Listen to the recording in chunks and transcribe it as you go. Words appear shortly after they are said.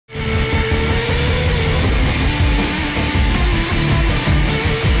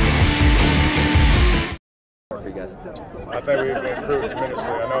I think we've improved tremendously.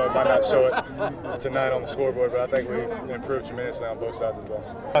 I know it might not show it tonight on the scoreboard, but I think we've improved tremendously on both sides of the ball.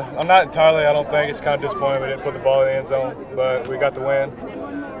 I'm not entirely, I don't think. It's kind of disappointing we didn't put the ball in the end zone, but we got the win.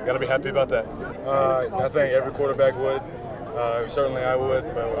 Got to be happy about that. I think every quarterback would. Certainly I would,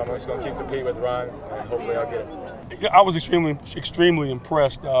 but I'm just going to keep competing with Ryan, and hopefully I'll get it. I was extremely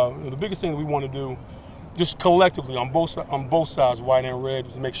impressed. The biggest thing that we want to do, just collectively on both sides, white and red,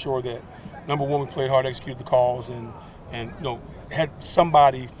 is to make sure that, number one, we played hard, executed the calls, and had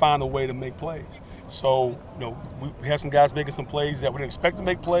somebody find a way to make plays. So we had some guys making some plays that we didn't expect to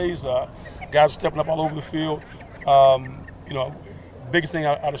make plays. Guys were stepping up all over the field. Biggest thing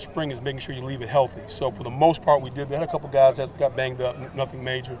out of spring is making sure you leave it healthy. So for the most part, we did. We had a couple guys that got banged up, nothing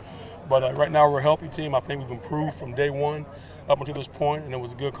major. But right now we're a healthy team. I think we've improved from day one up until this point, and it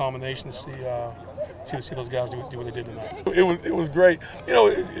was a good combination to see those guys do what they did tonight. It was great.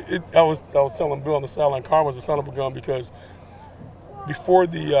 I was telling Bill on the sideline, Carm was the son of a gun, because before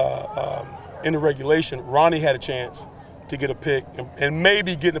the end of regulation, Ronnie had a chance to get a pick and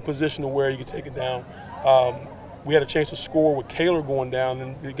maybe get in a position to where you could take it down. We had a chance to score with Kaler going down,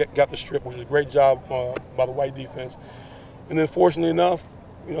 and we got the strip, which was a great job by the white defense. And then, fortunately enough,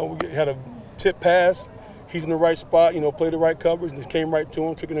 we had a tip pass. He's in the right spot, played the right coverage, and just came right to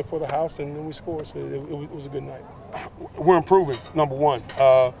him, took it in for the house, and then we scored. So it was a good night. We're improving, number one.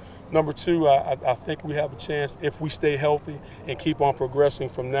 Number two, I think we have a chance, if we stay healthy and keep on progressing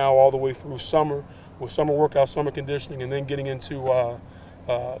from now all the way through summer, with summer workouts, summer conditioning, and then getting into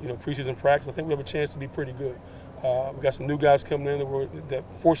preseason practice. I think we have a chance to be pretty good. We got some new guys coming in that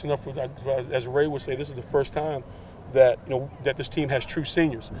fortunate enough, as Ray would say, this is the first time that that this team has true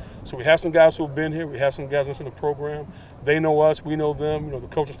seniors. So we have some guys who have been here. We have some guys in the program. They know us. We know them. The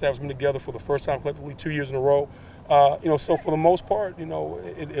coaching staff has been together for the first time collectively 2 years in a row. So for the most part,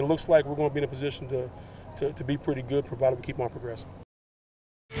 it looks like we're going to be in a position to be pretty good, provided we keep on progressing.